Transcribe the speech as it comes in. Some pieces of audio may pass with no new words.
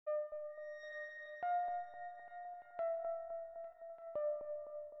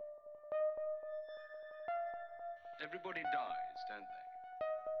Everybody dies, don't they?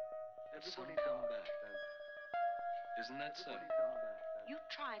 Everybody come back, don't they? Isn't that so? You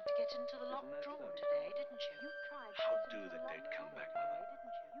tried to get into the locked drawer today, didn't you? How do the dead come back, Mother?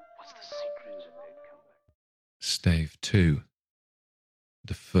 What's the secret of the dead come back? Stave 2.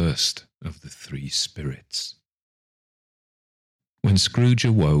 The first of the three spirits. When Scrooge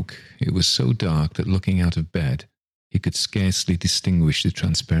awoke, it was so dark that looking out of bed, he could scarcely distinguish the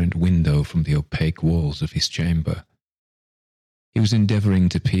transparent window from the opaque walls of his chamber. He was endeavouring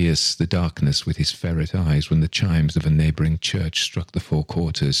to pierce the darkness with his ferret eyes when the chimes of a neighbouring church struck the 4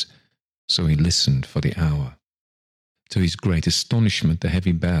 quarters, so he listened for the hour. To his great astonishment, the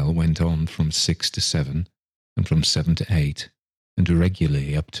heavy bell went on from 6 to 7, and from 7 to 8, and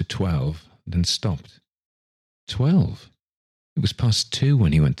irregularly up to 12, then stopped. 12? It was past 2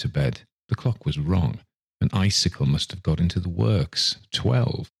 when he went to bed. The clock was wrong. An icicle must have got into the works.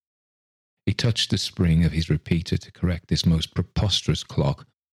 12. He touched the spring of his repeater to correct this most preposterous clock.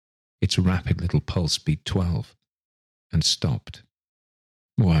 Its rapid little pulse beat 12, and stopped.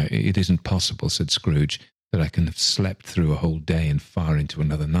 "Why, it isn't possible," said Scrooge, "that I can have slept through a whole day and far into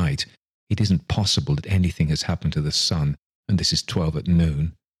another night. It isn't possible that anything has happened to the sun, and this is 12 at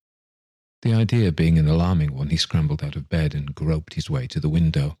noon." The idea being an alarming one, he scrambled out of bed and groped his way to the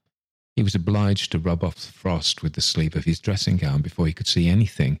window. He was obliged to rub off the frost with the sleeve of his dressing gown before he could see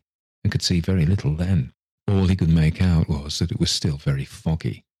anything, and could see very little then. All he could make out was that it was still very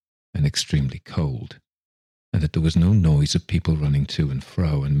foggy and extremely cold, and that there was no noise of people running to and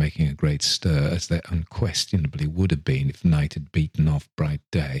fro and making a great stir, as there unquestionably would have been if night had beaten off bright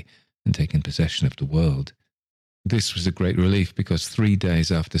day and taken possession of the world. This was a great relief, because 3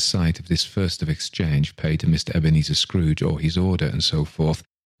 days after sight of this first of exchange paid to Mr. Ebenezer Scrooge, or his order, and so forth,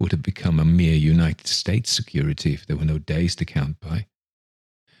 would have become a mere United States security if there were no days to count by.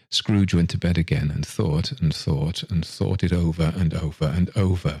 Scrooge went to bed again, and thought and thought and thought it over and over and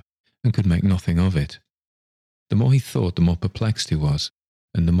over, and could make nothing of it. The more he thought, the more perplexed he was,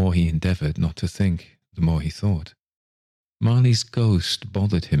 and the more he endeavoured not to think, the more he thought. Marley's ghost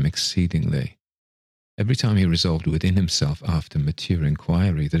bothered him exceedingly. Every time he resolved within himself, after mature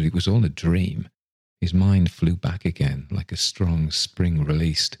inquiry, that it was all a dream, his mind flew back again, like a strong spring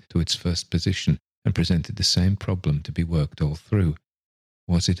released, to its first position, and presented the same problem to be worked all through.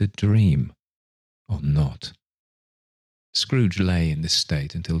 Was it a dream, or not? Scrooge lay in this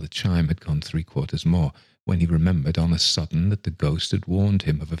state until the chime had gone 3 quarters more, when he remembered on a sudden that the ghost had warned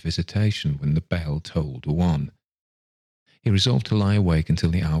him of a visitation when the bell tolled 1. He resolved to lie awake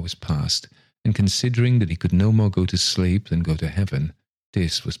until the hour was past, and considering that he could no more go to sleep than go to heaven,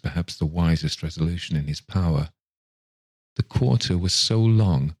 this was perhaps the wisest resolution in his power. The quarter was so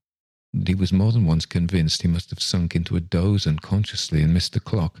long that he was more than once convinced he must have sunk into a doze unconsciously and missed the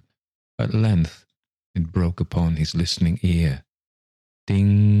clock. At length it broke upon his listening ear.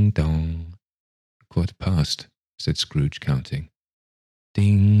 Ding-dong. 1/4 past, said Scrooge, counting.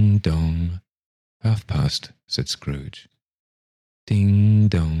 Ding-dong. 1/2 past, said Scrooge.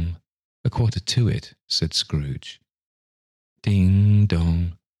 Ding-dong. 1/4 to it, said Scrooge.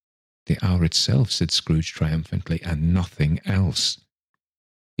 Ding-dong. The hour itself, said Scrooge triumphantly, and nothing else.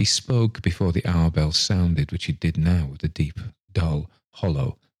 He spoke before the hour bell sounded, which he did now with a deep, dull,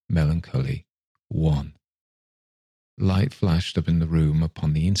 hollow, melancholy 1. Light flashed up in the room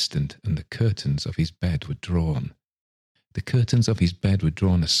upon the instant, and the curtains of his bed were drawn. The curtains of his bed were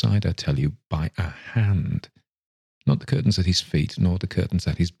drawn aside, I tell you, by a hand. Not the curtains at his feet, nor the curtains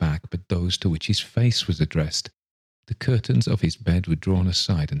at his back, but those to which his face was addressed. The curtains of his bed were drawn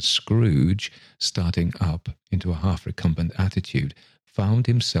aside, and Scrooge, starting up into a half-recumbent attitude, found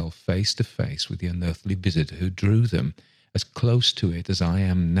himself face to face with the unearthly visitor who drew them, as close to it as I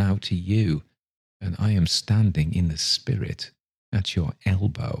am now to you, and I am standing in the spirit at your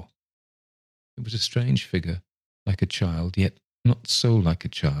elbow. It was a strange figure, like a child, yet not so like a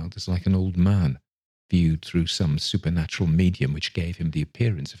child as like an old man, viewed through some supernatural medium which gave him the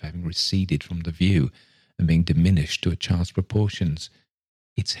appearance of having receded from the view and being diminished to a child's proportions.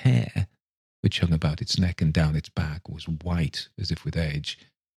 Its hair, which hung about its neck and down its back, was white as if with age,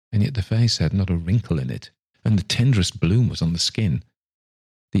 and yet the face had not a wrinkle in it, and the tenderest bloom was on the skin.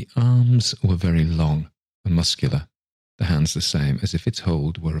 The arms were very long and muscular, the hands the same, as if its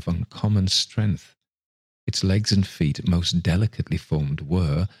hold were of uncommon strength. Its legs and feet, most delicately formed,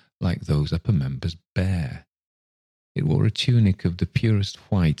 were, like those upper members, bare. It wore a tunic of the purest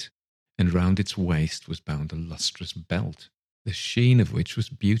white, and round its waist was bound a lustrous belt, the sheen of which was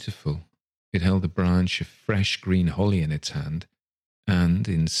beautiful. It held a branch of fresh green holly in its hand, and,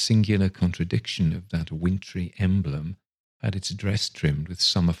 in singular contradiction of that wintry emblem, had its dress trimmed with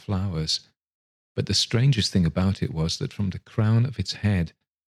summer flowers. But the strangest thing about it was that from the crown of its head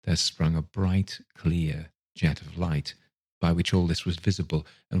there sprung a bright, clear jet of light, by which all this was visible,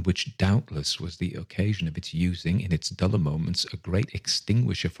 and which doubtless was the occasion of its using, in its duller moments, a great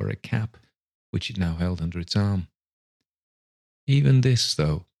extinguisher for a cap, which it now held under its arm. Even this,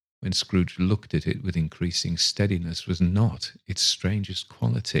 though, when Scrooge looked at it with increasing steadiness, was not its strangest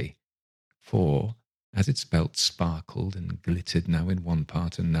quality, for, as its belt sparkled and glittered now in one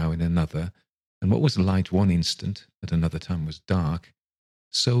part and now in another, and what was light one instant, at another time was dark,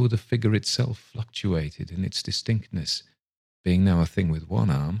 so the figure itself fluctuated in its distinctness, being now a thing with one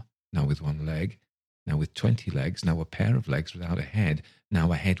arm, now with one leg, now with 20 legs, now a pair of legs without a head,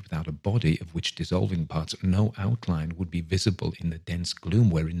 now a head without a body, of which dissolving parts no outline would be visible in the dense gloom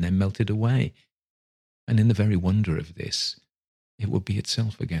wherein they melted away. And in the very wonder of this, it would be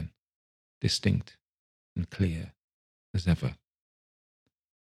itself again, distinct and clear as ever.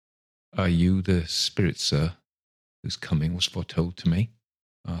 "Are you the spirit, sir, whose coming was foretold to me?"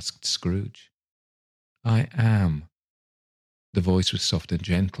 asked Scrooge. "I am." The voice was soft and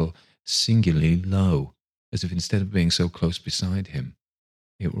gentle, singularly low, as if instead of being so close beside him,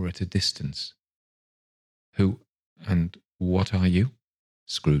 it were at a distance. "Who and what are you?"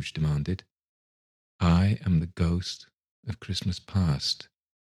 Scrooge demanded. "I am the ghost of Christmas past."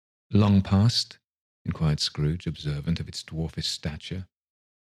 "Long past?" inquired Scrooge, observant of its dwarfish stature.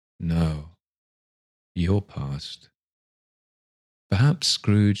 "No, your past." Perhaps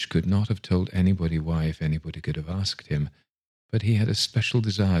Scrooge could not have told anybody why if anybody could have asked him, but he had a special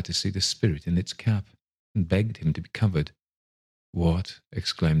desire to see the spirit in its cap, and begged him to be covered. "What,"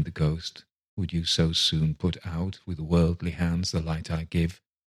 exclaimed the ghost, "would you so soon put out with worldly hands the light I give?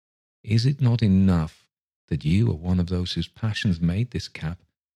 Is it not enough that you are one of those whose passions made this cap,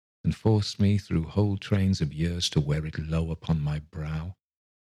 and forced me through whole trains of years to wear it low upon my brow?"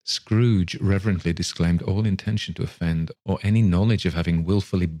 Scrooge reverently disclaimed all intention to offend, or any knowledge of having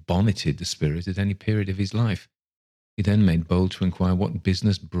wilfully bonneted the spirit at any period of his life. He then made bold to inquire what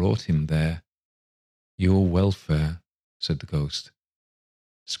business brought him there. "Your welfare," said the ghost.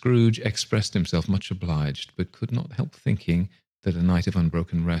 Scrooge expressed himself much obliged, but could not help thinking that a night of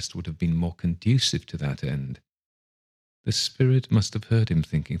unbroken rest would have been more conducive to that end. The spirit must have heard him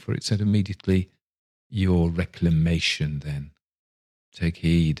thinking, for it said immediately, "Your reclamation, then. Take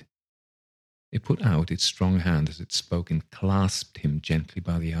heed." It put out its strong hand as it spoke and clasped him gently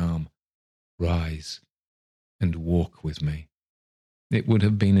by the arm. "Rise and walk with me." It would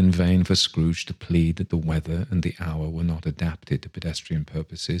have been in vain for Scrooge to plead that the weather and the hour were not adapted to pedestrian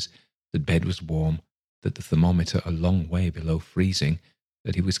purposes, that bed was warm, that the thermometer a long way below freezing,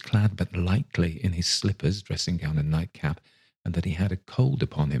 that he was clad but lightly in his slippers, dressing gown and nightcap, and that he had a cold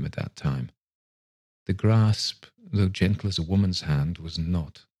upon him at that time. The grasp, though gentle as a woman's hand, was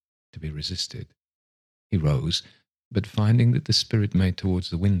not to be resisted. He rose, but finding that the spirit made towards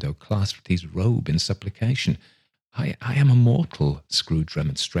the window, clasped his robe in supplication. I am a mortal," Scrooge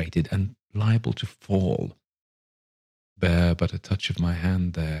remonstrated, "and liable to fall." "Bear but a touch of my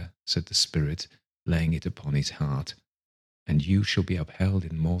hand there," said the spirit, laying it upon his heart, "and you shall be upheld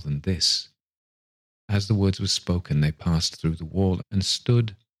in more than this." As the words were spoken, they passed through the wall, and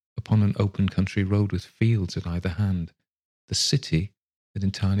stood upon an open country road with fields at either hand. The city had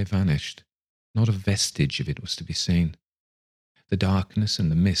entirely vanished. Not a vestige of it was to be seen. The darkness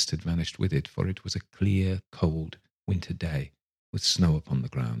and the mist had vanished with it, for it was a clear, cold winter day, with snow upon the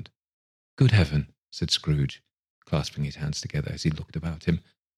ground. "Good heaven," said Scrooge, clasping his hands together as he looked about him.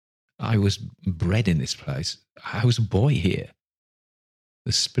 "I was bred in this place. I was a boy here."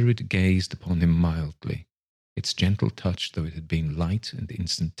 The spirit gazed upon him mildly. Its gentle touch, though it had been light and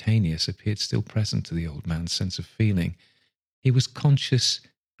instantaneous, appeared still present to the old man's sense of feeling. He was conscious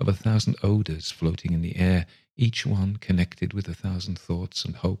of 1,000 odours floating in the air, each one connected with 1,000 thoughts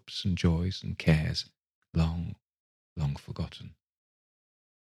and hopes and joys and cares, long, long forgotten.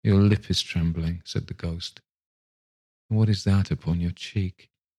 "Your lip is trembling," said the ghost. "What is that upon your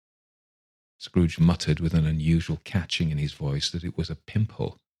cheek?" Scrooge muttered with an unusual catching in his voice that it was a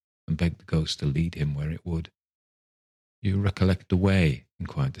pimple, and begged the ghost to lead him where it would. "You recollect the way?"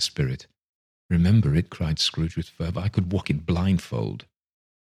 inquired the spirit. "Remember it," cried Scrooge with fervour. "I could walk it blindfold."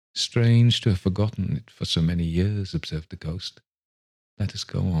 "Strange to have forgotten it for so many years," observed the ghost. "Let us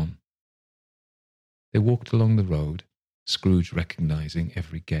go on." They walked along the road, Scrooge recognizing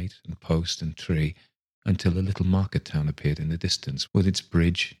every gate and post and tree, until a little market town appeared in the distance, with its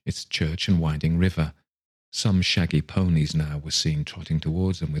bridge, its church, and winding river. Some shaggy ponies now were seen trotting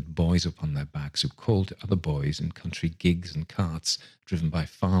towards them, with boys upon their backs, who called to other boys in country gigs and carts driven by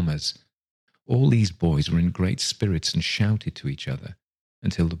farmers. All these boys were in great spirits and shouted to each other.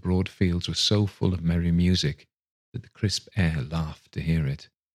 until the broad fields were so full of merry music that the crisp air laughed to hear it.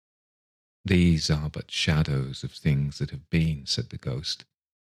 "These are but shadows of things that have been," said the ghost.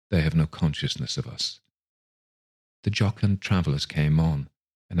 "They have no consciousness of us." The jocund travellers came on,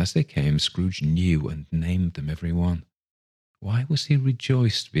 and as they came, Scrooge knew and named them every one. Why was he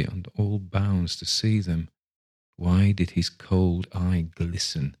rejoiced beyond all bounds to see them? Why did his cold eye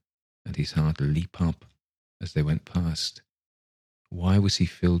glisten and his heart leap up as they went past? Why was he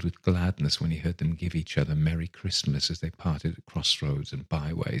filled with gladness when he heard them give each other Merry Christmas as they parted at crossroads and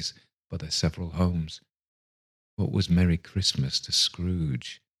byways for their several homes? What was Merry Christmas to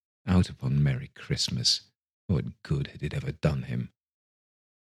Scrooge? Out upon Merry Christmas! What good had it ever done him?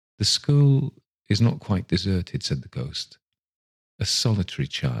 "The school is not quite deserted," said the ghost. "A solitary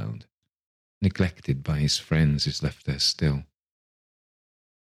child, neglected by his friends, is left there still."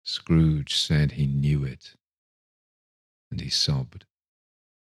 Scrooge said he knew it, and he sobbed.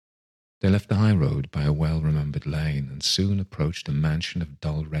 They left the high road by a well-remembered lane, and soon approached a mansion of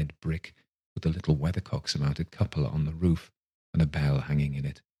dull red brick, with a little weathercock-surmounted cupola on the roof, and a bell hanging in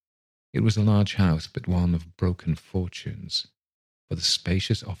it. It was a large house, but one of broken fortunes, for the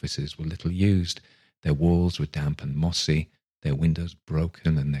spacious offices were little used. Their walls were damp and mossy, their windows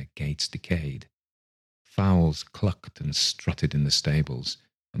broken, and their gates decayed. Fowls clucked and strutted in the stables,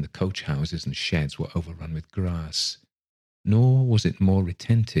 and the coach-houses and sheds were overrun with grass. Nor was it more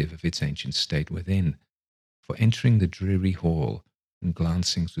retentive of its ancient state within, for entering the dreary hall and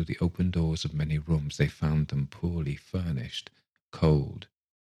glancing through the open doors of many rooms, they found them poorly furnished, cold,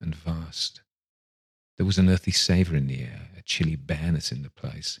 and vast. There was an earthy savour in the air, a chilly bareness in the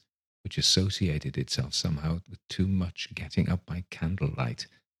place, which associated itself somehow with too much getting up by candlelight,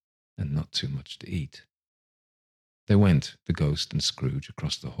 and not too much to eat. They went, the ghost and Scrooge,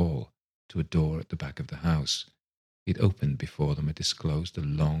 across the hall, to a door at the back of the house. It opened before them and disclosed a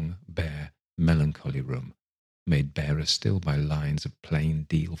long, bare, melancholy room, made barer still by lines of plain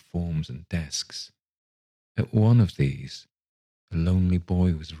deal forms and desks. At one of these, a lonely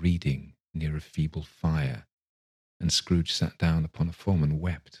boy was reading near a feeble fire, and Scrooge sat down upon a form and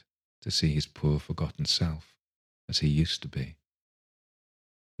wept to see his poor forgotten self as he used to be.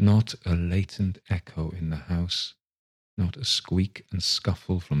 Not a latent echo in the house, not a squeak and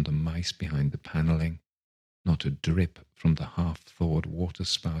scuffle from the mice behind the panelling, not a drip from the half-thawed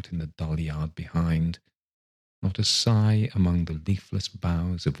water-spout in the dull yard behind, not a sigh among the leafless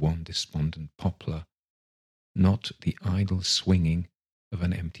boughs of one despondent poplar, not the idle swinging of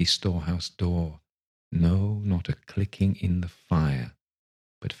an empty storehouse door, no, not a clicking in the fire,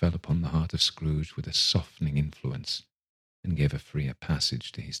 but fell upon the heart of Scrooge with a softening influence, and gave a freer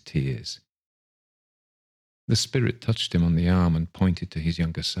passage to his tears. The spirit touched him on the arm and pointed to his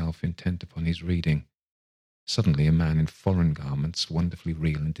younger self, intent upon his reading. Suddenly a man in foreign garments, wonderfully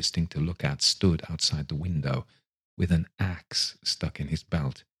real and distinct to look at, stood outside the window, with an axe stuck in his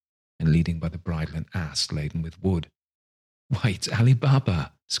belt, and leading by the bridle an ass laden with wood. "Why, it's Ali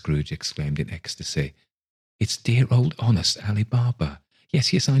Baba!" Scrooge exclaimed in ecstasy. "It's dear old honest Ali Baba.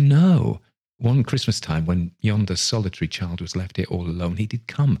 Yes, I know. One Christmas time, when yonder solitary child was left here all alone, he did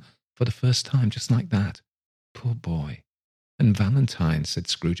come for the first time, just like that. Poor boy. And Valentine," said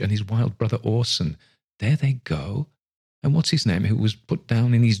Scrooge, "and his wild brother Orson. There they go. And what's his name, who was put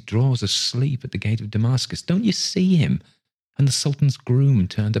down in his drawers asleep at the gate of Damascus? Don't you see him? And the Sultan's groom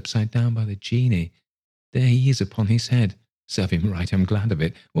turned upside down by the genie. There he is upon his head. Serve him right, I'm glad of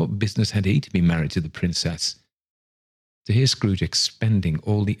it. What business had he to be married to the princess?" To hear Scrooge expending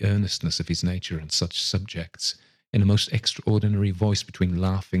all the earnestness of his nature on such subjects, in a most extraordinary voice between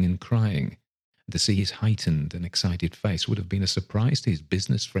laughing and crying, and to see his heightened and excited face, would have been a surprise to his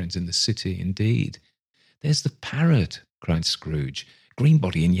business friends in the city, indeed. "There's the parrot," cried Scrooge. "Green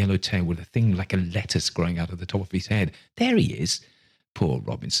body and yellow tail, with a thing like a lettuce growing out of the top of his head. There he is. Poor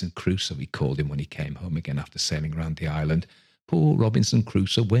Robinson Crusoe, he called him when he came home again after sailing round the island. Poor Robinson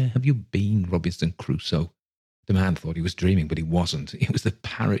Crusoe, where have you been, Robinson Crusoe?" The man thought he was dreaming, but he wasn't. It was the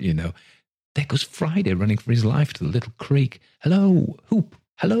parrot, you know. There goes Friday, running for his life to the little creek. "Hello! Hoop!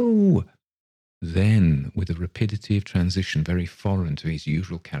 Hello!" Then, with a rapidity of transition very foreign to his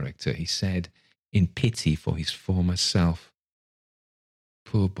usual character, he said, in pity for his former self,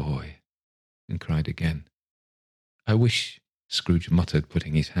 "Poor boy," and cried again. "I wish," Scrooge muttered,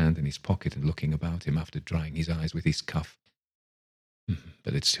 putting his hand in his pocket and looking about him after drying his eyes with his cuff.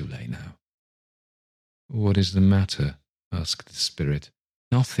 "But it's too late now." "What is the matter?" asked the spirit.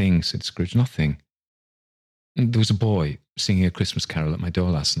 "Nothing," said Scrooge, "nothing. There was a boy singing a Christmas carol at my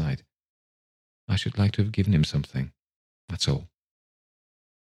door last night. I should like to have given him something. That's all."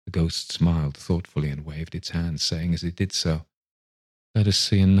 The ghost smiled thoughtfully and waved its hand, saying as it did so, Let us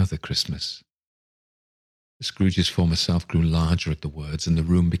see another Christmas. Scrooge's former self grew larger at the words, and the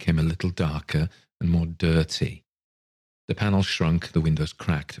room became a little darker and more dirty. The panels shrunk, the windows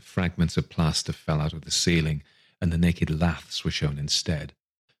cracked, fragments of plaster fell out of the ceiling, and the naked laths were shown instead.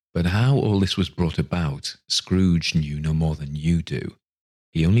 But how all this was brought about, Scrooge knew no more than you do.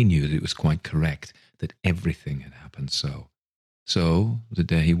 He only knew that it was quite correct, that everything had happened so. So, the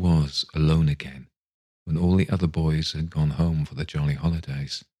day he was alone again, when all the other boys had gone home for the jolly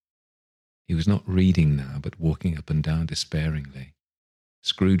holidays. He was not reading now, but walking up and down despairingly.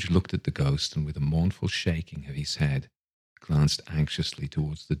 Scrooge looked at the ghost, and with a mournful shaking of his head, glanced anxiously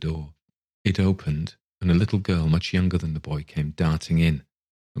towards the door. It opened, and a little girl much younger than the boy came darting in,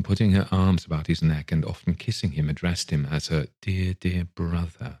 and putting her arms about his neck and often kissing him, addressed him as her dear, dear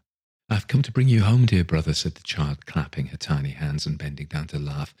brother. "I've come to bring you home, dear brother," said the child, clapping her tiny hands and bending down to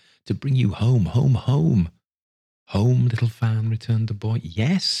laugh. "To bring you home, home, home." "Home, little fan," returned the boy.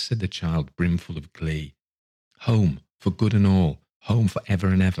 "Yes," said the child, brimful of glee. "Home, for good and all. Home for ever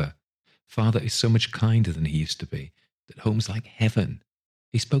and ever. Father is so much kinder than he used to be, that home's like heaven.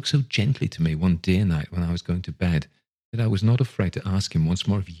 He spoke so gently to me one dear night when I was going to bed, that I was not afraid to ask him once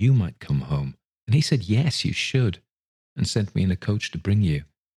more if you might come home. And he said, yes, you should, and sent me in a coach to bring you.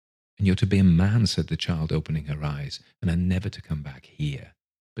 And you're to be a man," said the child, opening her eyes, "and are never to come back here.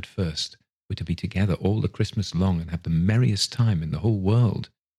 But first, we're to be together all the Christmas long and have the merriest time in the whole world."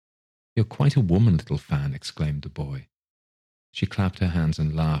 "You're quite a woman, little fan," exclaimed the boy. She clapped her hands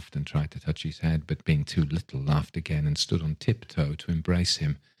and laughed and tried to touch his head, but being too little, laughed again and stood on tiptoe to embrace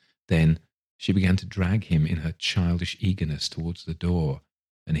him. Then she began to drag him in her childish eagerness towards the door,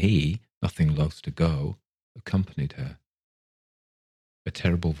 and he, nothing loath to go, accompanied her. A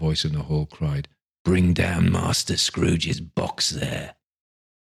terrible voice in the hall cried, "Bring down Master Scrooge's box there."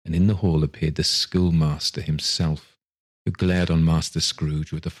 And in the hall appeared the schoolmaster himself, who glared on Master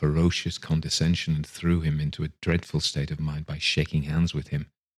Scrooge with a ferocious condescension and threw him into a dreadful state of mind by shaking hands with him.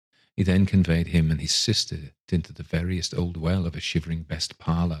 He then conveyed him and his sister into the veriest old well of a shivering best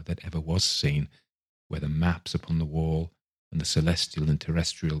parlour that ever was seen, where the maps upon the wall and the celestial and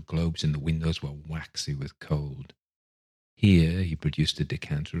terrestrial globes in the windows were waxy with cold. Here he produced a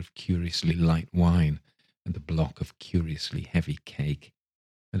decanter of curiously light wine and a block of curiously heavy cake,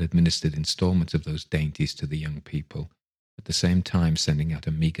 and administered instalments of those dainties to the young people, at the same time sending out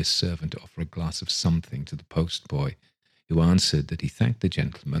a meagre servant to offer a glass of something to the post-boy, who answered that he thanked the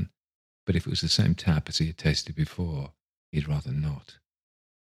gentleman, but if it was the same tap as he had tasted before, he'd rather not.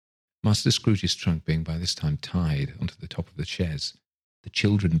 Master Scrooge's trunk being by this time tied onto the top of the chaise, the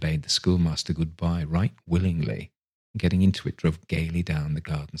children bade the schoolmaster good-bye right willingly, and getting into it drove gaily down the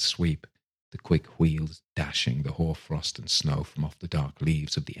garden sweep, the quick wheels dashing the hoar-frost and snow from off the dark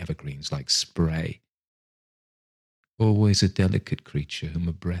leaves of the evergreens like spray. "Always a delicate creature whom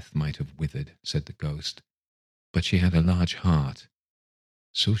a breath might have withered," said the ghost. "But she had a large heart."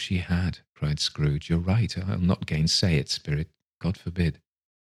 "So she had," cried Scrooge. "You're right. I'll not gainsay it, spirit. God forbid."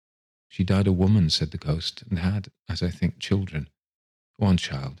 "She died a woman," said the ghost, "and had, as I think, children." "One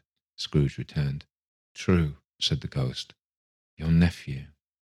child," Scrooge returned. "True," said the ghost. "Your nephew."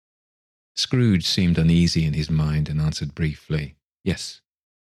 Scrooge seemed uneasy in his mind and answered briefly, "Yes."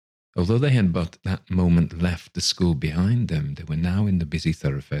 Although they had but that moment left the school behind them, they were now in the busy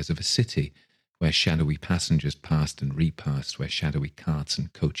thoroughfares of a city, where shadowy passengers passed and repassed, where shadowy carts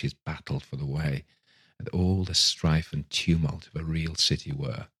and coaches battled for the way, and all the strife and tumult of a real city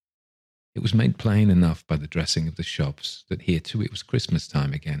were. It was made plain enough by the dressing of the shops that here too it was Christmas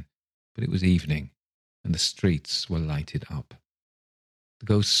time again, but it was evening, and the streets were lighted up. The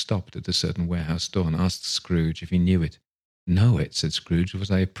ghost stopped at a certain warehouse door and asked Scrooge if he knew it. "Know it," said Scrooge.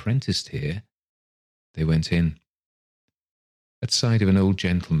 "Was I apprenticed here?" They went in. At sight of an old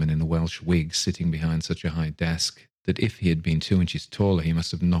gentleman in a Welsh wig sitting behind such a high desk that if he had been 2 inches taller he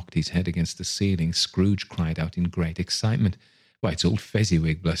must have knocked his head against the ceiling, Scrooge cried out in great excitement, "Why, it's old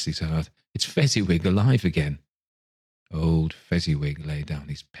Fezziwig, bless his heart! It's Fezziwig alive again!" Old Fezziwig laid down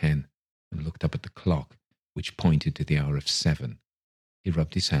his pen and looked up at the clock, which pointed to the hour of 7. He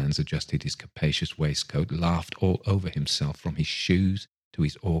rubbed his hands, adjusted his capacious waistcoat, laughed all over himself from his shoes to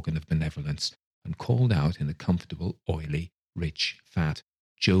his organ of benevolence, and called out in a comfortable, oily, rich, fat,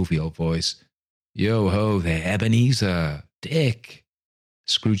 jovial voice, "Yo-ho there, Ebenezer! Dick!"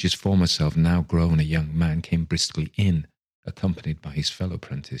 Scrooge's former self, now grown a young man, came briskly in, accompanied by his fellow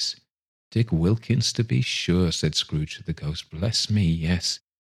apprentice. "Dick Wilkins, to be sure," said Scrooge to the ghost. "Bless me, yes.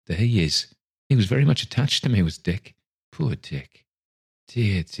 There he is. He was very much attached to me, was Dick. Poor Dick.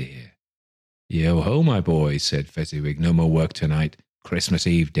 Dear, dear." "Yo-ho, my boy," said Fezziwig. "No more work tonight. Christmas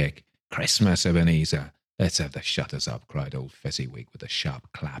Eve, Dick. Christmas, Ebenezer. "Let's have the shutters up," cried old Fezziwig with a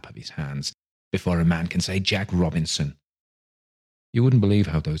sharp clap of his hands, "before a man can say Jack Robinson." You wouldn't believe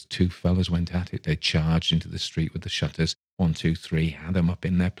how those two fellows went at it. They charged into the street with the shutters. 1, 2, 3, had 'em up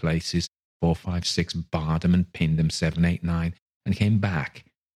in their places. 4, 5, 6, barred 'em and pinned 'em. 7, 8, 9, and came back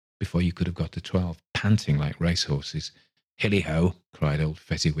before you could have got to 12, panting like racehorses. "Hilly-ho!" cried old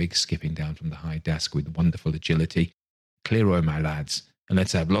Fezziwig, skipping down from the high desk with wonderful agility. "Clear away, my lads, and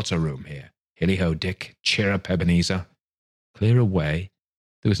let's have lots of room here. Hilly-ho, Dick! Cheer up, Ebenezer!" Clear away?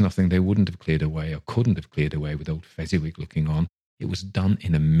 There was nothing they wouldn't have cleared away or couldn't have cleared away with old Fezziwig looking on. It was done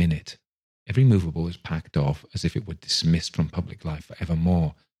in a minute. Every movable was packed off as if it were dismissed from public life for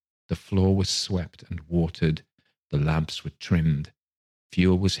evermore. The floor was swept and watered. The lamps were trimmed.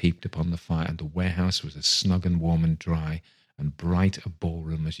 Fuel was heaped upon the fire, and the warehouse was as snug and warm and dry and bright a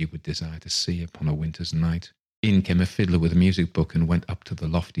ballroom as you would desire to see upon a winter's night. In came a fiddler with a music book and went up to the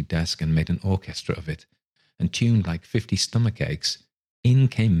lofty desk and made an orchestra of it, and tuned like 50 stomach aches. In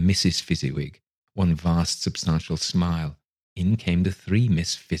came Mrs. Fezziwig, one vast substantial smile. In came the 3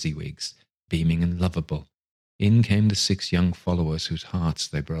 Miss Fezziwigs, beaming and lovable. In came the 6 young followers whose hearts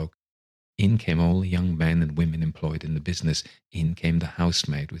they broke. In came all the young men and women employed in the business. In came the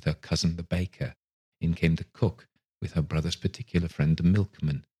housemaid with her cousin the baker. In came the cook with her brother's particular friend the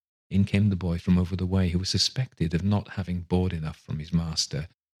milkman. In came the boy from over the way who was suspected of not having board enough from his master,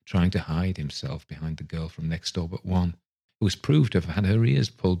 trying to hide himself behind the girl from next door but one, who was proved to have had her ears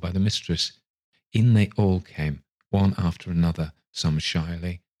pulled by the mistress. In they all came, one after another, some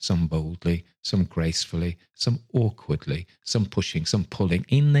shyly, some boldly, some gracefully, some awkwardly, some pushing, some pulling.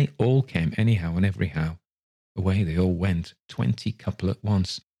 In they all came anyhow and everyhow. Away they all went, 20 couple at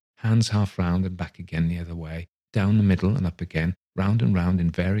once, hands half round and back again the other way, down the middle and up again, round and round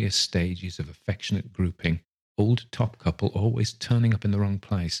in various stages of affectionate grouping, old top couple always turning up in the wrong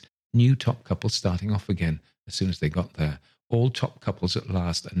place, new top couple starting off again as soon as they got there, all top couples at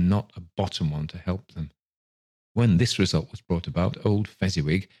last and not a bottom one to help them. When this result was brought about, old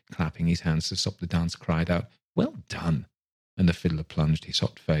Fezziwig, clapping his hands to stop the dance, cried out, "Well done!" And the fiddler plunged his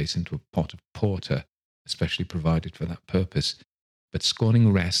hot face into a pot of porter, especially provided for that purpose. But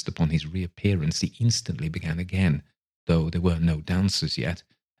scorning rest upon his reappearance, he instantly began again, though there were no dancers yet,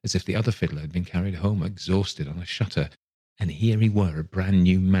 as if the other fiddler had been carried home exhausted on a shutter, and here he were, a brand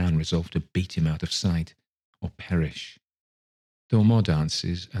new man resolved to beat him out of sight, or perish. There were more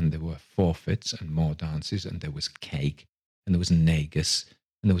dances, and there were forfeits, and more dances, and there was cake, and there was negus,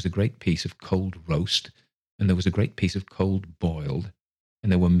 and there was a great piece of cold roast, and there was a great piece of cold boiled,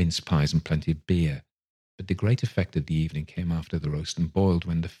 and there were mince pies and plenty of beer. But the great effect of the evening came after the roast and boiled,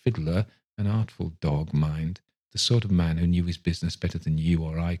 when the fiddler, an artful dog, mind, the sort of man who knew his business better than you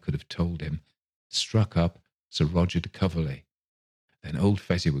or I could have told him, struck up Sir Roger de Coverley. Then old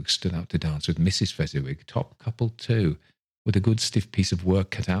Fezziwig stood out to dance with Mrs. Fezziwig, top couple too, with a good stiff piece of work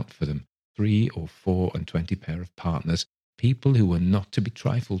cut out for them, 3 or 4 and 20 pair of partners, people who were not to be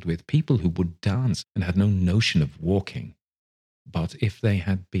trifled with, people who would dance and had no notion of walking. But if they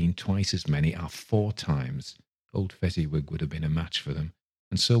had been twice as many, or 4 times, old Fezziwig would have been a match for them,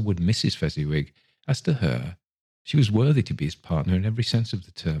 and so would Mrs. Fezziwig. As to her, she was worthy to be his partner in every sense of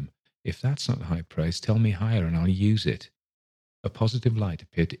the term. If that's not high praise, tell me higher and I'll use it. A positive light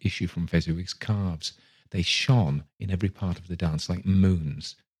appeared to issue from Fezziwig's calves. They shone in every part of the dance like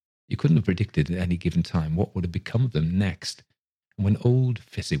moons. You couldn't have predicted at any given time what would have become of them next. And when old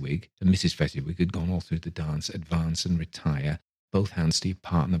Fezziwig and Mrs. Fezziwig had gone all through the dance, advance and retire, both hands to your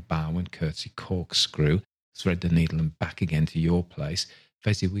partner, bow and curtsy, corkscrew, thread the needle and back again to your place,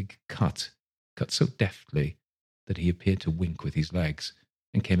 Fezziwig cut so deftly that he appeared to wink with his legs,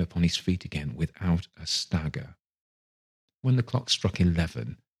 and came upon his feet again without a stagger. When the clock struck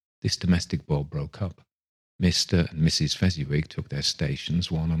 11, this domestic ball broke up. Mr. and Mrs. Fezziwig took their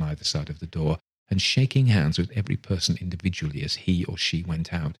stations, one on either side of the door, and shaking hands with every person individually as he or she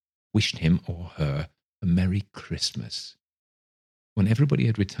went out, wished him or her a Merry Christmas. When everybody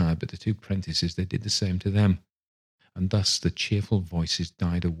had retired but the 2 prentices, they did the same to them, and thus the cheerful voices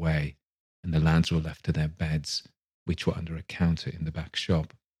died away, and the lads were left to their beds, which were under a counter in the back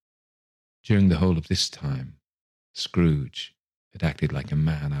shop. During the whole of this time, Scrooge had acted like a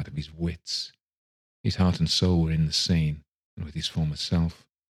man out of his wits. His heart and soul were in the scene, and with his former self,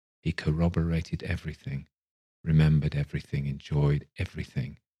 he corroborated everything, remembered everything, enjoyed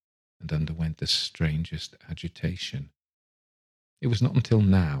everything, and underwent the strangest agitation. It was not until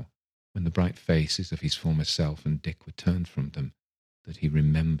now, when the bright faces of his former self and Dick were turned from them, that he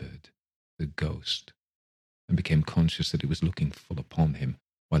remembered the ghost, and became conscious that it was looking full upon him,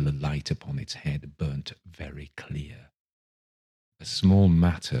 while the light upon its head burnt very clear. "A small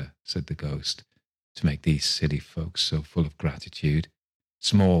matter," said the ghost, to make these silly folks so full of gratitude.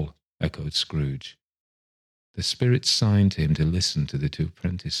 Small, echoed Scrooge. The spirit signed to him to listen to the two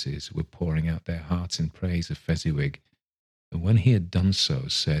apprentices who were pouring out their hearts in praise of Fezziwig, and when he had done so,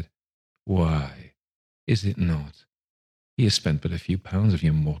 said, "Why, is it not? He has spent but a few pounds of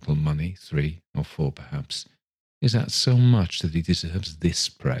your mortal money, 3 or 4 perhaps. Is that so much that he deserves this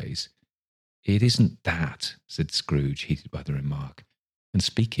praise?" "It isn't that," said Scrooge, heated by the remark, and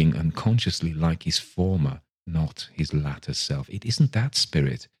speaking unconsciously like his former, not his latter self. "It isn't that,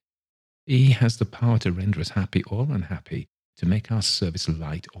 Spirit. He has the power to render us happy or unhappy, to make our service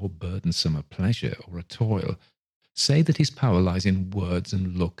light or burdensome, a pleasure or a toil. Say that his power lies in words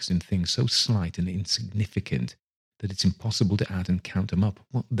and looks, in things so slight and insignificant that it's impossible to add and count them up.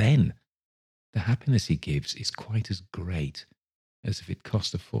 What then? The happiness he gives is quite as great as if it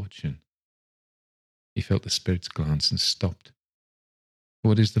cost a fortune." He felt the spirit's glance and stopped.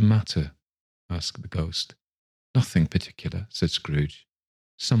 "What is the matter?" asked the ghost. "Nothing particular," said Scrooge.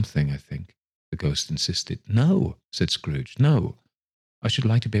 "Something, I think," the ghost insisted. "No," said Scrooge, "no. I should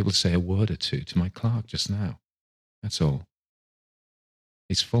like to be able to say a word or two to my clerk just now. That's all."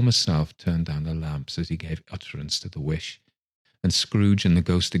 His former self turned down the lamps as he gave utterance to the wish, and Scrooge and the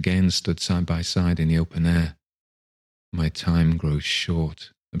ghost again stood side by side in the open air. "My time grows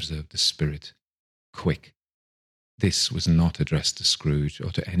short," observed the spirit. "Quick." This was not addressed to Scrooge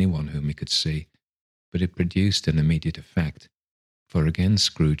or to anyone whom he could see, but it produced an immediate effect, for again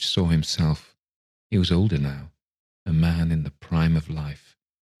Scrooge saw himself. He was older now, a man in the prime of life.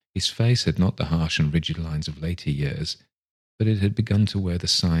 His face had not the harsh and rigid lines of later years, but it had begun to wear the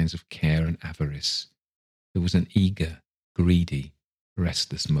signs of care and avarice. There was an eager, greedy,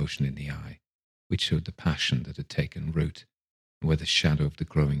 restless motion in the eye, which showed the passion that had taken root, and where the shadow of the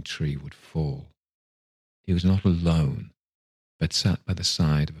growing tree would fall. He was not alone, but sat by the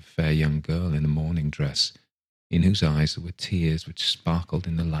side of a fair young girl in a mourning dress, in whose eyes there were tears which sparkled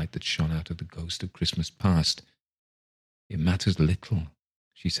in the light that shone out of the ghost of Christmas past. "It matters little,"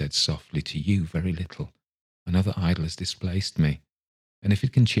 she said softly, "to you very little. Another idol has displaced me, and if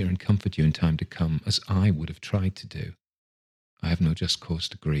it can cheer and comfort you in time to come, as I would have tried to do, I have no just cause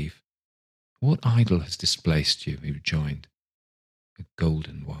to grieve." "What idol has displaced you?" he rejoined. "A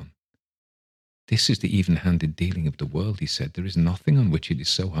golden one." "This is the even-handed dealing of the world," he said. "There is nothing on which it is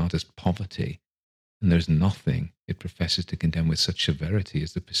so hard as poverty, and there is nothing it professes to condemn with such severity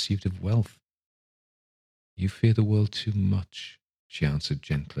as the pursuit of wealth." "You fear the world too much," she answered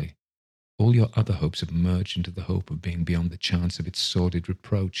gently. "All your other hopes have merged into the hope of being beyond the chance of its sordid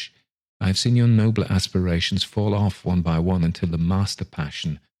reproach. I have seen your nobler aspirations fall off one by one until the master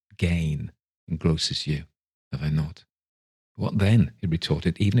passion, gain, engrosses you. Have I not?" "What then?" he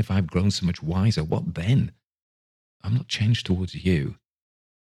retorted. "Even if I have grown so much wiser, what then? I'm not changed towards you."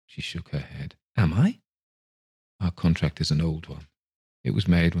 She shook her head. "Am I?" "Our contract is an old one. It was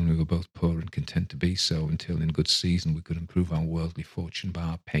made when we were both poor and content to be so, until in good season we could improve our worldly fortune by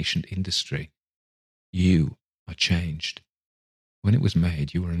our patient industry. You are changed. When it was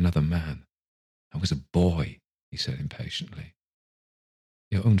made, you were another man. I was a boy," he said impatiently.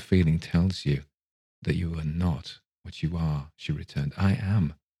 "Your own feeling tells you that you are not what you are," she returned. "I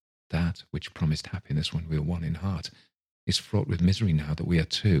am. That which promised happiness when we were one in heart is fraught with misery now that we are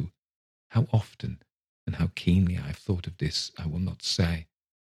two. How often and how keenly I have thought of this, I will not say.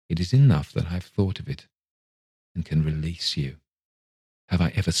 It is enough that I have thought of it and can release you. Have I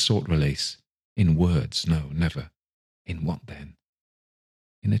ever sought release? In words? No, never. In what then?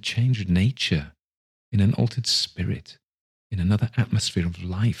 In a changed nature, in an altered spirit, in another atmosphere of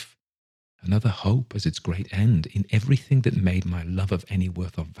life, another hope as its great end, in everything that made my love of any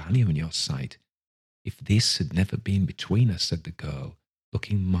worth or value in your sight. If this had never been between us," said the girl,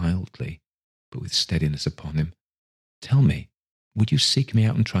 looking mildly, but with steadiness upon him, "tell me, would you seek me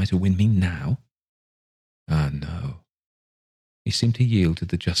out and try to win me now?" Ah, no. He seemed to yield to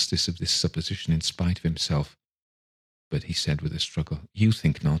the justice of this supposition in spite of himself, but he said with a struggle, "You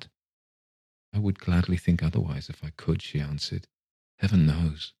think not." "I would gladly think otherwise if I could," she answered. "Heaven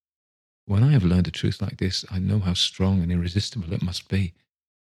knows. When I have learned a truth like this, I know how strong and irresistible it must be.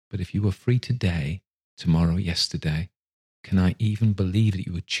 But if you were free today, tomorrow, yesterday, can I even believe that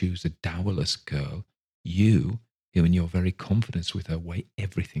you would choose a dowerless girl, you, who in your very confidence with her weigh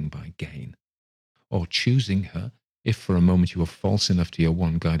everything by gain? Or choosing her, if for a moment you were false enough to your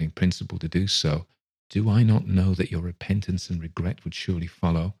one guiding principle to do so, do I not know that your repentance and regret would surely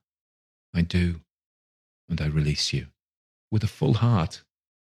follow? I do, and I release you, with a full heart,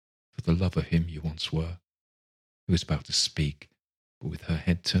 for the love of him you once were." He was about to speak, but with her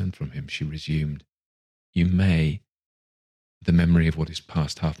head turned from him, she resumed, "You may, the memory of what is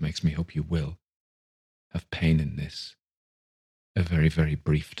past half makes me hope you will, have pain in this, a very, very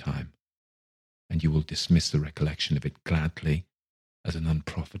brief time, and you will dismiss the recollection of it gladly as an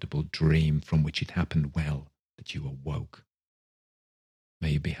unprofitable dream from which it happened well that you awoke.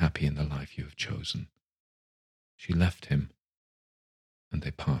 May you be happy in the life you have chosen." She left him, and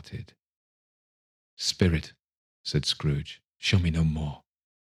they parted. "Spirit," said Scrooge, "show me no more.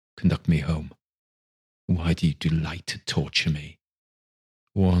 Conduct me home. Why do you delight to torture me?"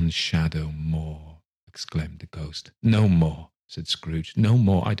 "One shadow more," exclaimed the ghost. "No more," said Scrooge. "No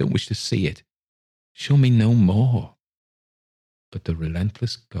more. I don't wish to see it. Show me no more." But the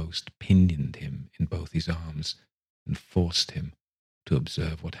relentless ghost pinioned him in both his arms and forced him to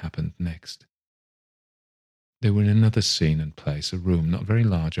observe what happened next. They were in another scene and place, a room not very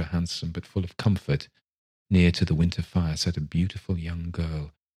large or handsome, but full of comfort. Near to the winter fire sat a beautiful young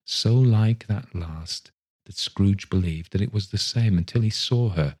girl, so like that last that Scrooge believed that it was the same until he saw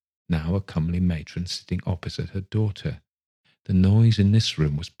her, now a comely matron, sitting opposite her daughter. The noise in this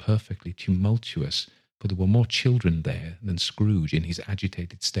room was perfectly tumultuous, for there were more children there than Scrooge, in his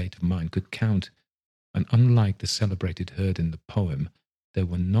agitated state of mind, could count, and unlike the celebrated herd in the poem, there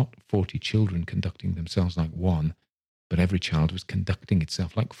were not 40 children conducting themselves like one, but every child was conducting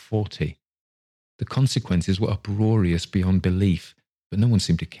itself like 40. The consequences were uproarious beyond belief, but no one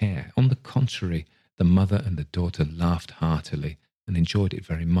seemed to care. On the contrary, the mother and the daughter laughed heartily and enjoyed it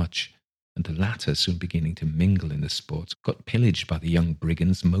very much, and the latter, soon beginning to mingle in the sports, got pillaged by the young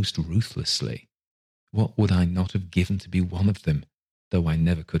brigands most ruthlessly. What would I not have given to be one of them? Though I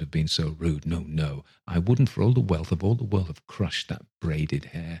never could have been so rude. No, no, I wouldn't for all the wealth of all the world have crushed that braided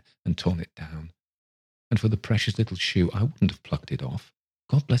hair and torn it down. And for the precious little shoe, I wouldn't have plucked it off.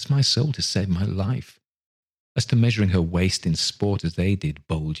 God bless my soul to save my life. As to measuring her waist in sport as they did,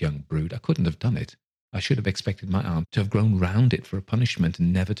 bold young brood, I couldn't have done it. I should have expected my arm to have grown round it for a punishment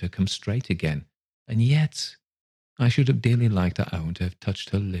and never to come straight again. And yet I should have dearly liked, I own, to have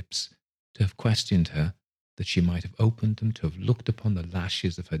touched her lips, to have questioned her, that she might have opened them, to have looked upon the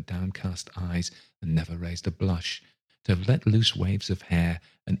lashes of her downcast eyes and never raised a blush, to have let loose waves of hair,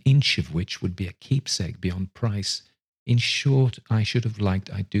 an inch of which would be a keepsake beyond price. In short, I should have liked,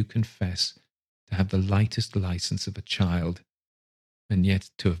 I do confess, to have the lightest license of a child, and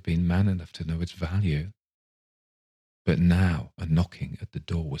yet to have been man enough to know its value. But now a knocking at the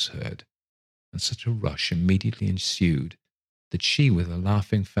door was heard, and such a rush immediately ensued that she, with a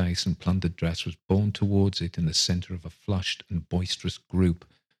laughing face and plundered dress, was borne towards it in the centre of a flushed and boisterous group,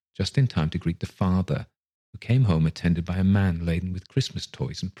 just in time to greet the father, who came home attended by a man laden with Christmas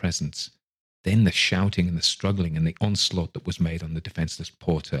toys and presents. Then the shouting and the struggling and the onslaught that was made on the defenceless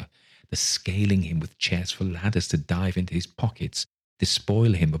porter, the scaling him with chairs for ladders to dive into his pockets,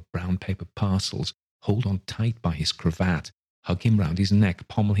 despoil him of brown paper parcels, hold on tight by his cravat, hug him round his neck,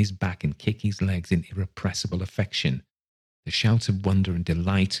 pommel his back, and kick his legs in irrepressible affection. The shouts of wonder and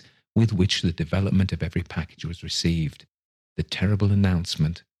delight with which the development of every package was received, the terrible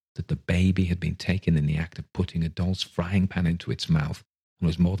announcement that the baby had been taken in the act of putting a doll's frying pan into its mouth and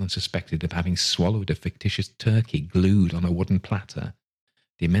was more than suspected of having swallowed a fictitious turkey glued on a wooden platter,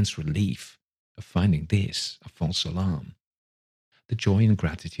 the immense relief of finding this a false alarm, the joy and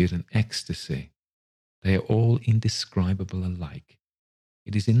gratitude and ecstasy, they are all indescribable alike.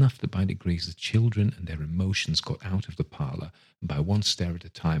 It is enough that by degrees the children and their emotions got out of the parlour, and by one stair at a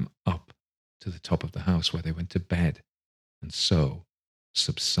time up to the top of the house where they went to bed, and so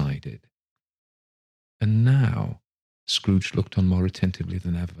subsided. And now Scrooge looked on more attentively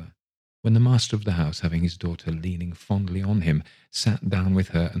than ever, when the master of the house, having his daughter leaning fondly on him, sat down with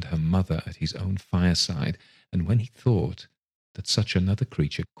her and her mother at his own fireside, and when he thought that such another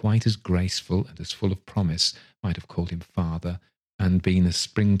creature, quite as graceful and as full of promise, might have called him father, and been a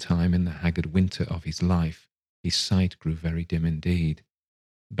springtime in the haggard winter of his life, his sight grew very dim indeed.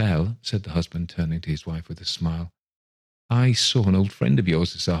 "Belle," said the husband, turning to his wife with a smile, "I saw an old friend of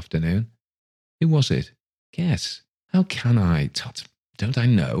yours this afternoon." "Who was it?" "Guess." "How can I? Tut, don't I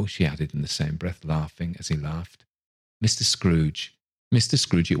know?" she added in the same breath, laughing as he laughed. "Mr. Scrooge. Mr.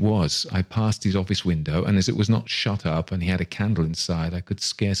 Scrooge it was. I passed his office window, and as it was not shut up and he had a candle inside, I could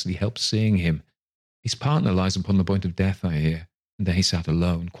scarcely help seeing him. His partner lies upon the point of death, I hear, and there he sat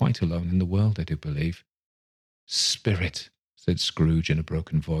alone, quite alone in the world, I do believe." "Spirit," said Scrooge in a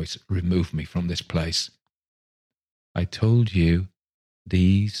broken voice, "remove me from this place." "I told you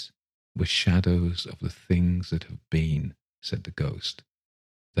these were shadows of the things that have been," said the ghost,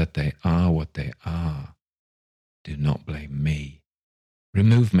 "that they are what they are. Do not blame me."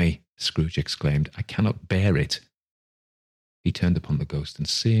 "Remove me," Scrooge exclaimed. "I cannot bear it." He turned upon the ghost, and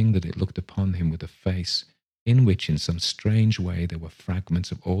seeing that it looked upon him with a face in which in some strange way there were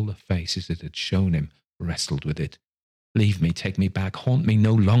fragments of all the faces it had shown him, wrestled with it. Leave me, take me back, haunt me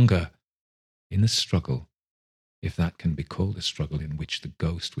no longer. In the struggle, if that can be called a struggle in which the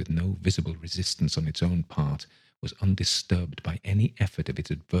ghost, with no visible resistance on its own part, was undisturbed by any effort of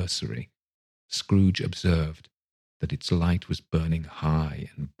its adversary, Scrooge observed that its light was burning high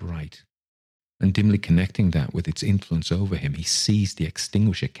and bright, and dimly connecting that with its influence over him, he seized the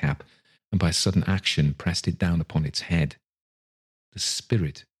extinguisher cap and by sudden action pressed it down upon its head. The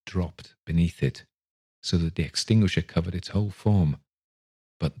spirit dropped beneath it, so that the extinguisher covered its whole form.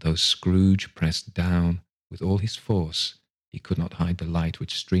 But though Scrooge pressed down with all his force, he could not hide the light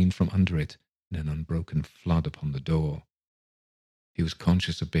which streamed from under it in an unbroken flood upon the door. He was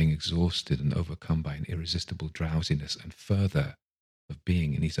conscious of being exhausted and overcome by an irresistible drowsiness, and further, of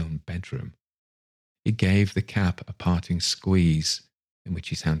being in his own bedroom. He gave the cap a parting squeeze, in which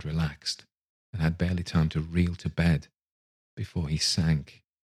his hand relaxed, and had barely time to reel to bed before he sank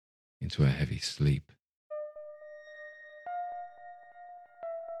into a heavy sleep.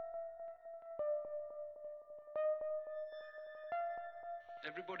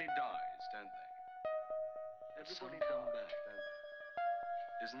 Everybody dies, don't they? Everybody come back, don't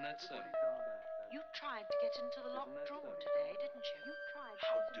they? Isn't that so? You tried to get into the locked room today, didn't you?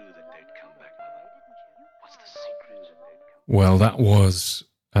 How do the dead come back, Mother? What's the secret? Well, that was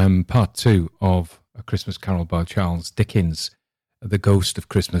part 2 of A Christmas Carol by Charles Dickens, The Ghost of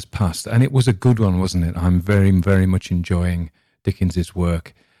Christmas Past. And it was a good one, wasn't it? I'm very, very much enjoying Dickens's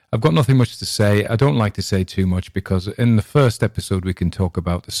work. I've got nothing much to say. I don't like to say too much because in the first episode we can talk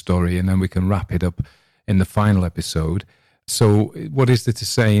about the story and then we can wrap it up in the final episode. So what is there to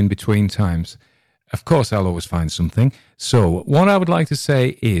say in between times? Of course, I'll always find something. So what I would like to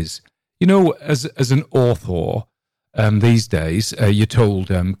say is, you know, as an author, these days, you're told,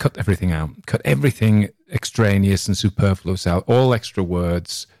 cut everything out. Cut everything extraneous and superfluous out. All extra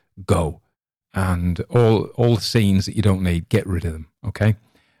words, go. And all scenes that you don't need, get rid of them, okay?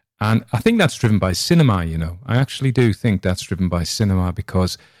 And I think that's driven by cinema, you know. I actually do think that's driven by cinema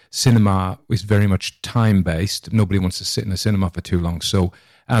because cinema is very much time-based. Nobody wants to sit in a cinema for too long. So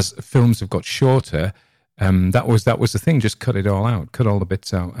as films have got shorter, that was the thing. Just cut it all out, cut all the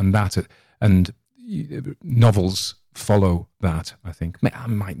bits out, and novels follow that. I think I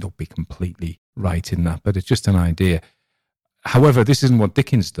might not be completely right in that, but it's just an idea. However, this isn't what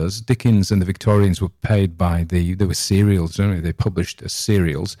Dickens does. Dickens and the Victorians were paid by there were serials, they published as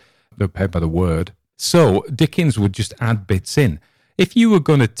serials. They were paid by the word. So Dickens would just add bits in. If you were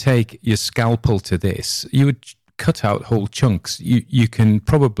going to take your scalpel to this, you would cut out whole chunks. You could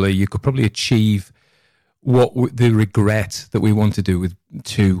probably achieve what the regret that we want to do with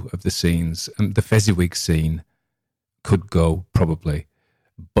 2 of the scenes. And the Fezziwig scene could go probably,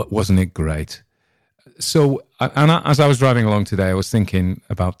 but wasn't it great? So, as I was driving along today, I was thinking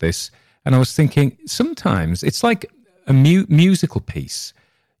about this, and I was thinking sometimes it's like a musical piece.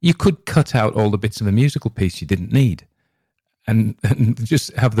 You could cut out all the bits of a musical piece you didn't need and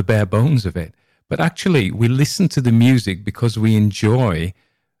just have the bare bones of it. But actually, we listen to the music because we enjoy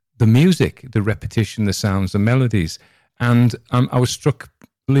the music, the repetition, the sounds, the melodies. And I was struck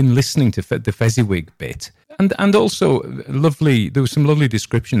in listening to the Fezziwig bit. And also, there were some lovely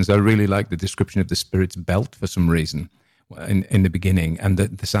descriptions. I really liked the description of the spirit's belt for some reason in the beginning, and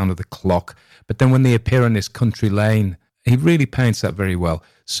the sound of the clock. But then when they appear in this country lane, he really paints that very well.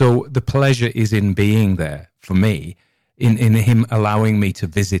 So the pleasure is in being there for me, in him allowing me to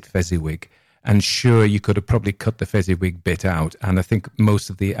visit Fezziwig. And sure, you could have probably cut the Fezziwig bit out. And I think most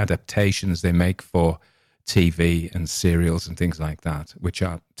of the adaptations they make for TV and serials and things like that, which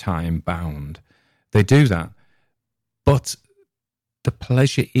are time-bound, they do that. But the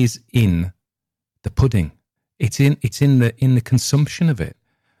pleasure is in the pudding. It's in the consumption of it.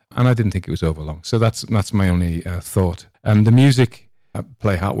 And I didn't think it was over long. So that's my only thought. The music, I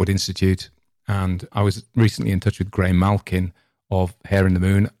play Hartwood Institute, and I was recently in touch with Gray Malkin of Hair in the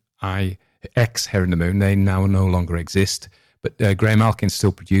Moon. Ex-Hair in the Moon. They now no longer exist. But Gray Malkin's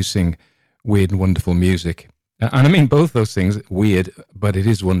still producing weird and wonderful music. And I mean, both those things, weird, but it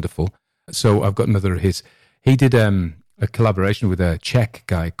is wonderful. So I've got another of his. He did a collaboration with a Czech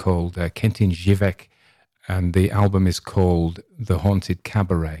guy called Kentin Živek, and the album is called The Haunted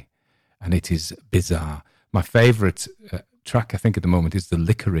Cabaret, and it is bizarre. My favourite track, I think, at the moment is The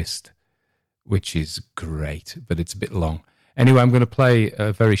Liquorist, which is great, but it's a bit long. Anyway, I'm going to play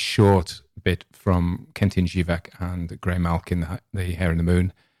a very short bit from Kentin Živek and Gray Malkin, the Hair in the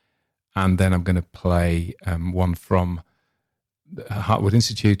Moon, and then I'm going to play one from Hartwood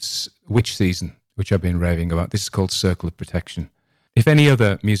Institute's Witch Season, which I've been raving about. This is called Circle of Protection. If any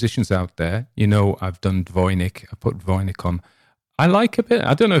other musicians out there, you know I've done Voynich. I put Voynich on. I like a bit.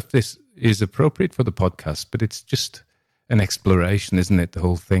 I don't know if this is appropriate for the podcast, but it's just an exploration, isn't it? The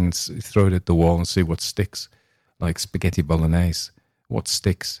whole thing. Throw it at the wall and see what sticks, like spaghetti bolognese. What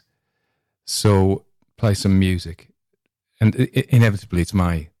sticks? So play some music. And inevitably, it's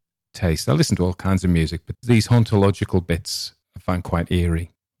my taste. I listen to all kinds of music, but these hauntological bits I find quite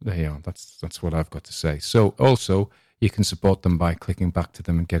eerie. There you are. That's what I've got to say. So also, you can support them by clicking back to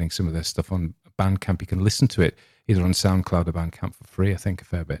them and getting some of their stuff on Bandcamp. You can listen to it either on SoundCloud or Bandcamp for free, I think, a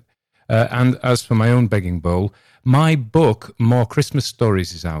fair bit. And as for my own begging bowl, my book, More Christmas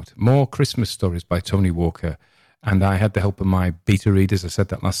Stories, is out. More Christmas Stories by Tony Walker. And I had the help of my beta readers. I said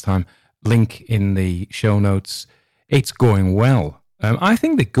that last time. Link in the show notes. It's going well. I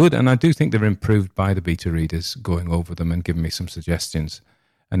think they're good, and I do think they're improved by the beta readers going over them and giving me some suggestions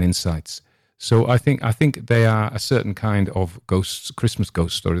and insights. So I think they are a certain kind of Christmas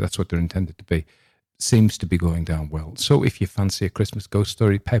ghost story. That's what they're intended to be. Seems to be going down well. So if you fancy a Christmas ghost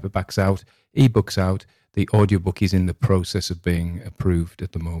story, paperback's out, ebooks out. The audiobook is in the process of being approved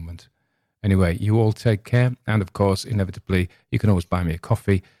at the moment. Anyway, you all take care. And of course, inevitably, you can always buy me a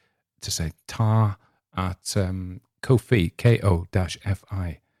coffee to say tar at Ko-fi,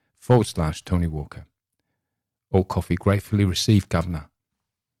 ko-fi/Tony Walker. All coffee gratefully received, Governor.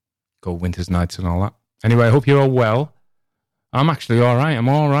 Go winter's nights and all that. Anyway, I hope you're all well. I'm actually all right. I'm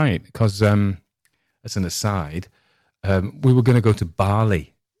all right because, as an aside, we were going to go to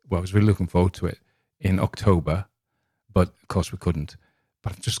Bali. Well, I was really looking forward to it in October, but of course we couldn't.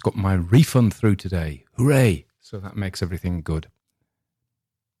 But I've just got my refund through today. Hooray! So that makes everything good.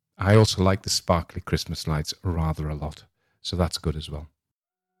 I also like the sparkly Christmas lights rather a lot. So that's good as well.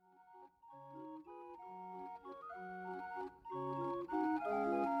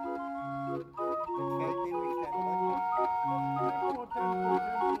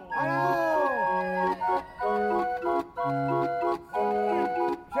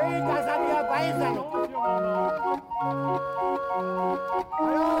 Schön, dass ihr dabei seid.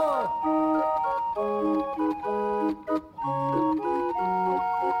 Hallo.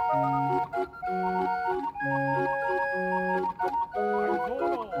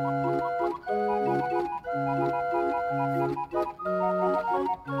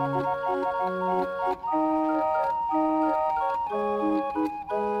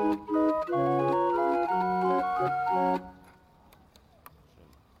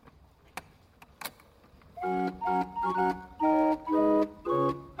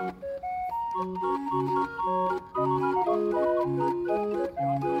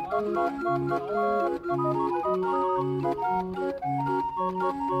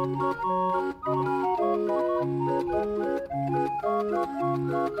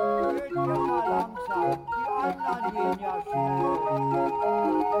 Geht ja mal langsam, die anderen gehen ja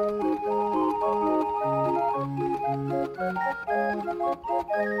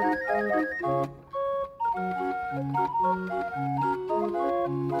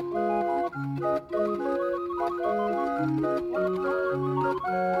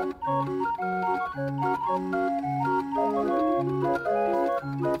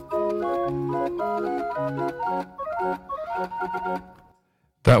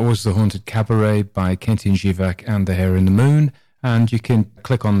That was The Haunted Cabaret by Kentin Givak and The Hare in the Moon, and you can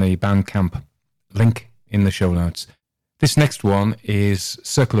click on the Bandcamp link in the show notes. This next one is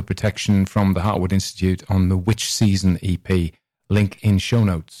Circle of Protection from the Heartwood Institute on the Witch Season EP. Link in show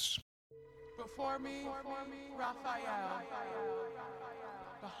notes. Before me, Raphael.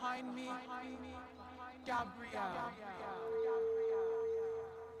 Behind me, Gabrielle.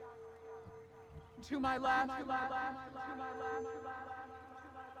 To my left,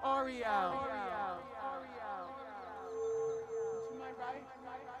 Oriel. To my right,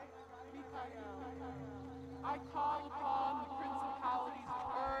 Mikael. I call upon the principalities of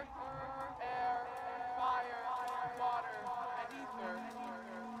earth, air, fire, water, and ether.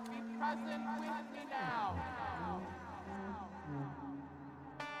 Be present with me now.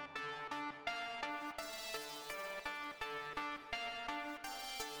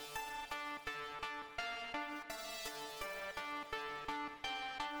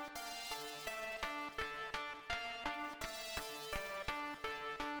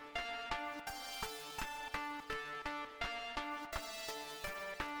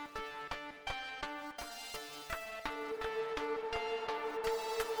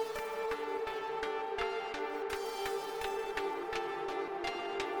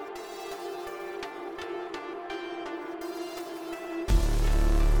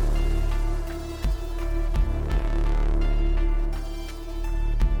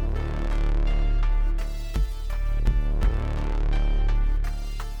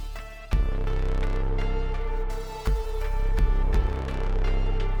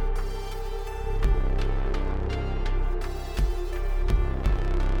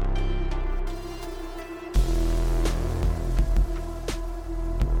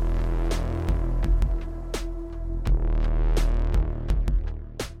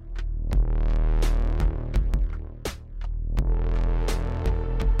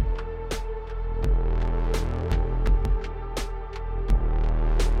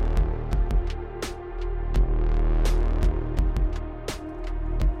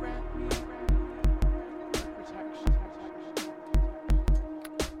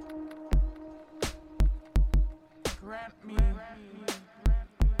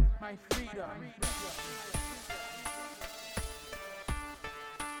 Grant me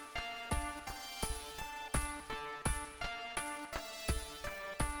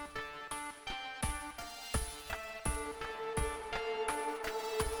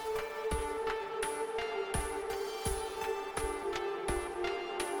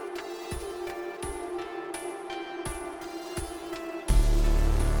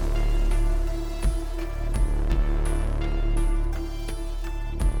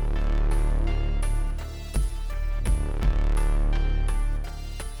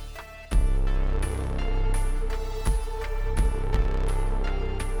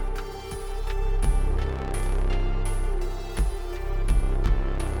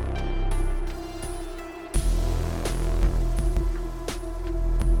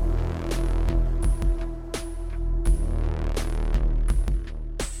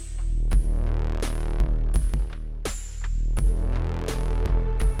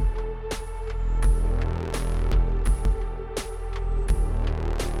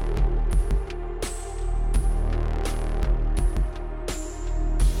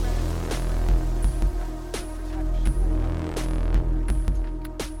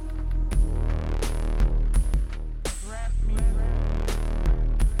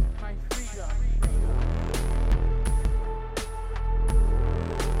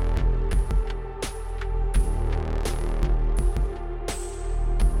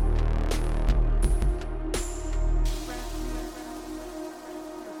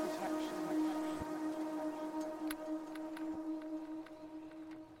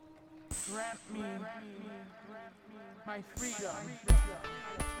my freedom.